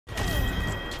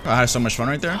I had so much fun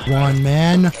right there. One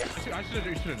man. I should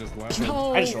have just left.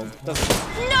 No. I just rolled.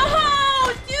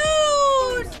 No,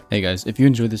 dude. Hey guys, if you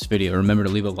enjoyed this video, remember to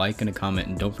leave a like and a comment,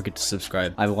 and don't forget to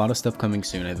subscribe. I have a lot of stuff coming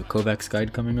soon. I have a Kovacs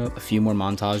guide coming up, a few more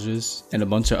montages, and a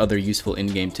bunch of other useful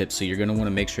in-game tips, so you're going to want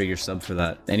to make sure you're subbed for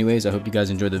that. Anyways, I hope you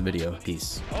guys enjoyed the video.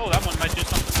 Peace. Oh, that one might do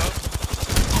something though.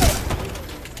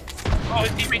 Oh,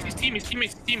 his team.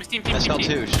 That's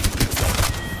daltoosh.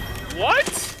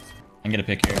 What? I'm gonna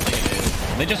pick here.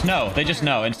 They just know. They just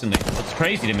know instantly. It's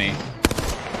crazy to me.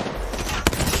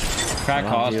 Crack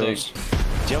caustic.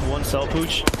 Do you have one cell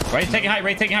pooch? Right, taking high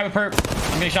with perp.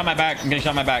 I'm getting shot in my back.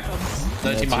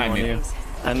 Another team behind me.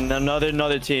 And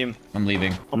another team. I'm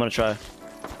leaving. I'm gonna try.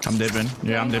 I'm dipping.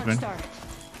 Yeah, I'm dipping.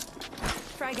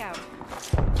 Frag out.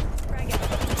 I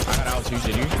got out touche,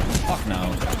 did you? Fuck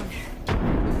no.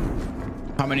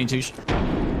 How many touche?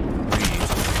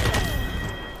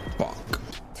 Fuck.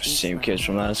 Same kids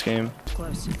from last game.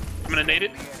 I'm gonna nade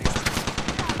it.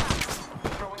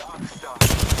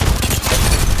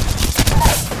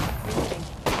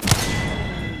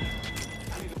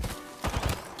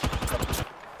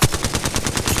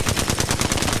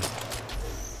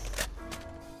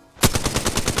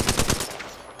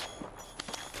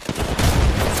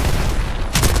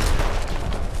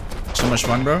 So much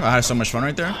fun, bro. I had so much fun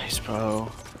right there. Nice,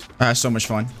 bro. I had so much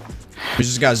fun. We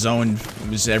just got zoned. It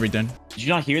was everything. Did you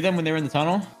not hear them when they were in the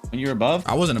tunnel? When you were above?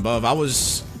 I wasn't above. I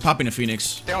was popping a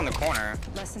Phoenix. They're on the corner.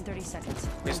 Less than 30 seconds.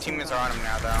 His teammates are on him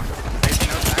now, though. They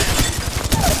know that.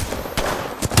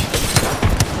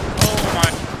 Oh my.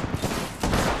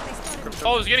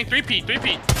 Oh, he's getting 3P.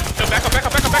 Yo, back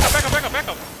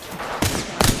up.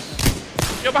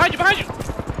 Yo, behind you.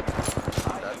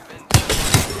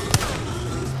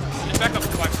 Just back up.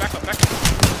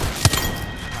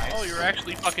 Oh, you're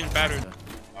actually fucking battered.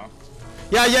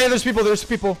 Yeah, there's people.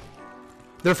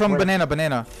 They're from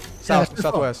banana.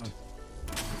 Southwest.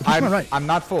 I'm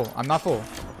not full. I'm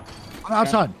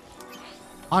outside.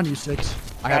 On you, 6.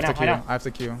 I have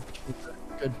to queue.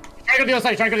 Good. Try to go to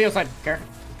the other side. Care.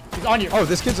 He's on you. Oh,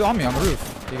 this kid's on me on the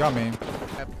roof. He got me. I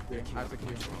have to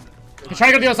queue. He's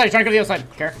trying to go to the other side.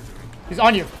 Care. He's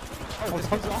on you. Oh, this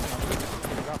kid's on me.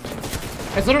 He got me.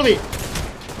 It's literally.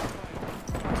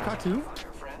 Got 2.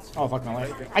 Oh fuck my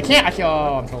life. I can't.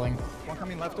 Oh, I'm trolling. One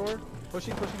coming left door.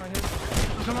 Pushing right here.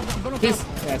 I'm going up. Please.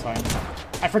 Yeah, it's fine.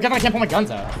 I forget that I can't pull my guns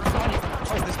out.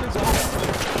 Oh, this kid's on me.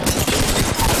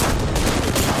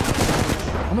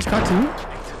 Almost got 2.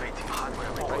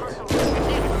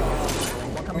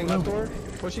 One coming left door.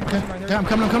 Pushing right here. Yeah, I'm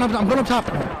going up top.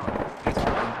 I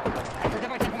forget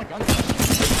that I can't pull my guns out.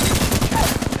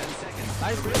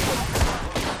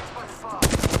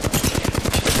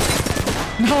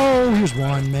 No, he was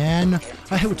 1, man.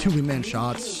 I hit with 2 wingman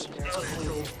shots.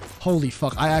 Holy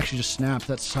fuck, I actually just snapped.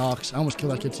 That sucks. I almost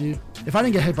killed that kid too. If I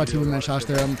didn't get hit by 2 wingman shots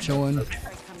there, I'm chilling.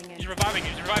 He's reviving.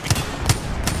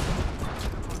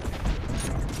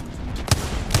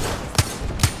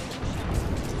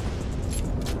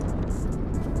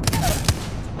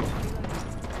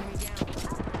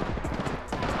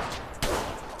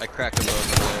 I cracked them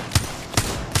both there.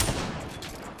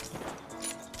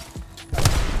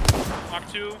 Mark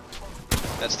 2.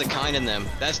 That's the kind in them.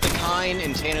 That's the kind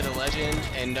in Tana the Legend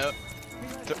and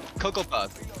Cocoa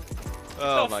Puff.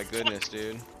 Oh my goodness,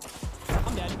 dude.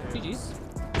 I'm dead. GG's.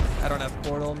 I don't have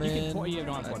portal, man. You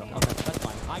don't have portal. Okay, that's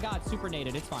fine. I got super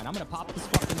naded. It's fine. I'm gonna pop this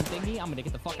fucking thingy. I'm gonna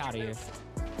get the fuck out of here.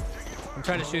 I'm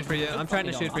trying to shoot for you. I'm trying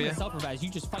to shoot for you. Self-revive. You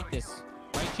just fight this.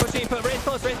 Right? Pushing, raise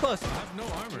close. I have no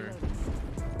armor.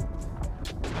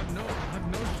 I have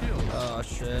no shield. Oh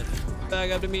shit. Back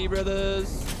up to me,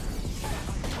 brothers.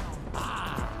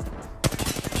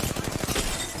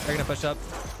 They're gonna push up.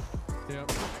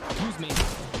 Yep. Use me.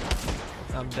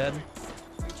 I'm dead.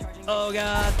 Oh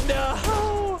god,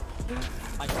 no!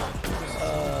 I tried.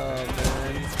 Oh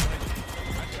man.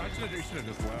 I should have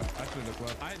just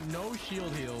left. I had no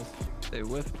shield heals. They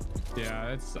whiffed.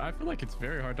 Yeah, I feel like it's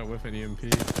very hard to whiff an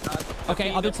EMP.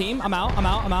 Okay, other team. I'm out.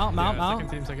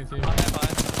 Second team. Not that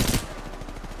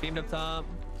fine. Beamed up top.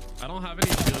 I don't have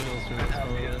any shield heals for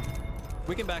this.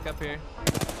 We can back up here.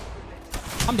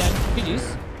 I'm dead.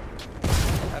 GG's.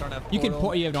 I don't have portal. You can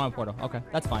you don't have portal. Okay,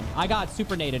 that's fine. I got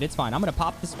super naded. It's fine. I'm gonna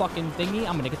pop this fucking thingy.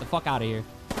 I'm gonna get the fuck out of here.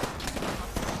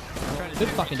 Good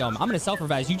fucking dome. I'm gonna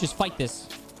self-revive. You just fight this.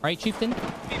 Right, Chieftain?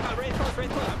 Raise close. I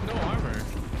have no armor.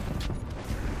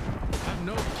 I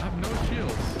have no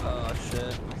shields. Oh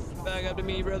shit. Back up to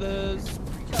me, brothers.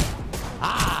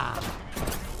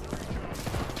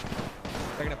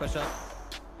 They're gonna push up.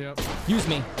 Yep. Use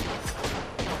me.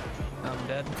 I'm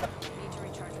dead.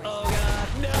 Oh god,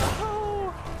 no!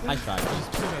 I tried. This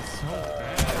is so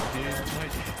bad, dude. Like,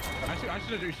 I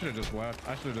should have just left.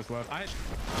 I should have just left. Nice.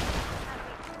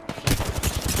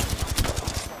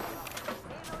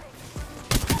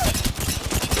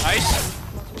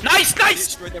 Nice, I nice!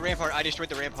 destroyed the rampart. I destroyed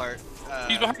the rampart.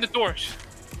 He's behind the doors.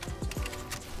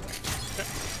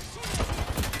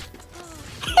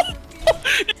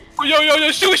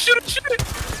 Yo, shoot it!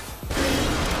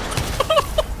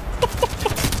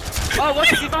 Oh,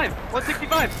 165!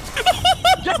 165!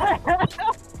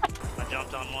 I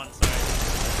jumped on one side.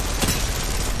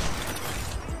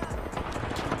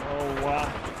 Oh, wow.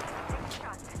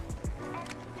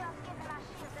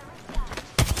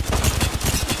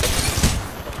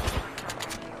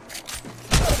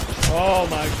 Oh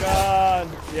my god.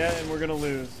 Yeah, and we're gonna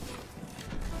lose.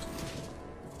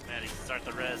 Man, he can start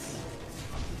the res.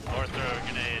 Or throw a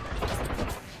grenade.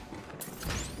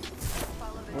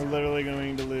 We're literally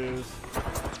going to lose.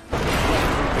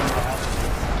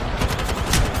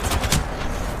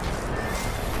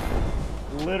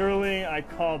 Literally, I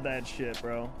called that shit,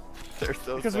 bro. They're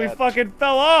so because sad. we fucking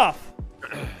fell off.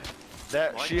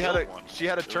 That she had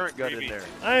a turret gun in there.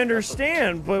 I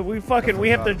understand, but we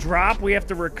have to drop. We have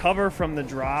to recover from the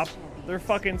drop. They're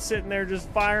fucking sitting there just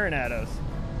firing at us.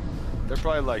 They're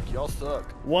probably like, y'all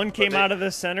suck. One came out of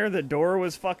the center. The door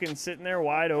was fucking sitting there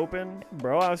wide open.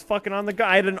 Bro, I was fucking on the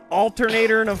guy. I had an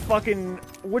alternator and a fucking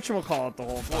whatchamacallit the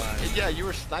whole time. Yeah, you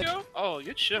were sniping. Oh,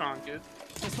 good shit on, kid.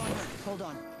 Hold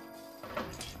on.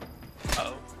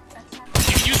 Uh-oh.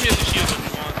 You can use me as a shield if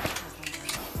you want.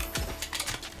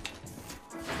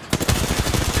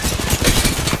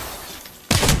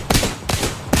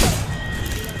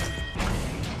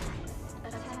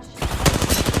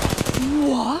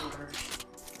 What?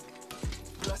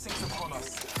 Blessings upon us.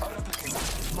 Out of the king,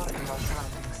 marking our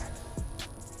surroundings.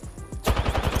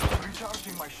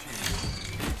 Recharging my shield.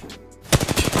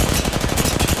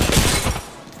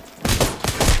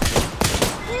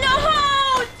 No,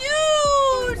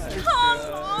 dude! Come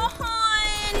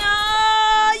on!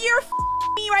 You're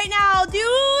f***ing me right now,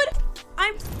 dude!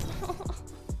 I'm...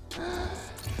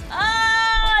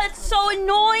 it's so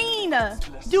annoying!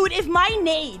 Dude, if my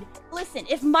nade... Listen,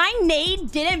 if my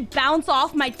nade didn't bounce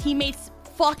off my teammate's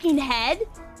fucking head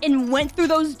and went through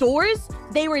those doors,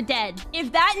 they were dead.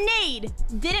 If that nade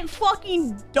didn't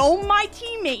fucking dome my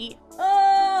teammate,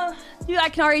 dude, I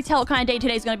can already tell what kind of day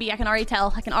today's gonna be. I can already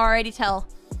tell.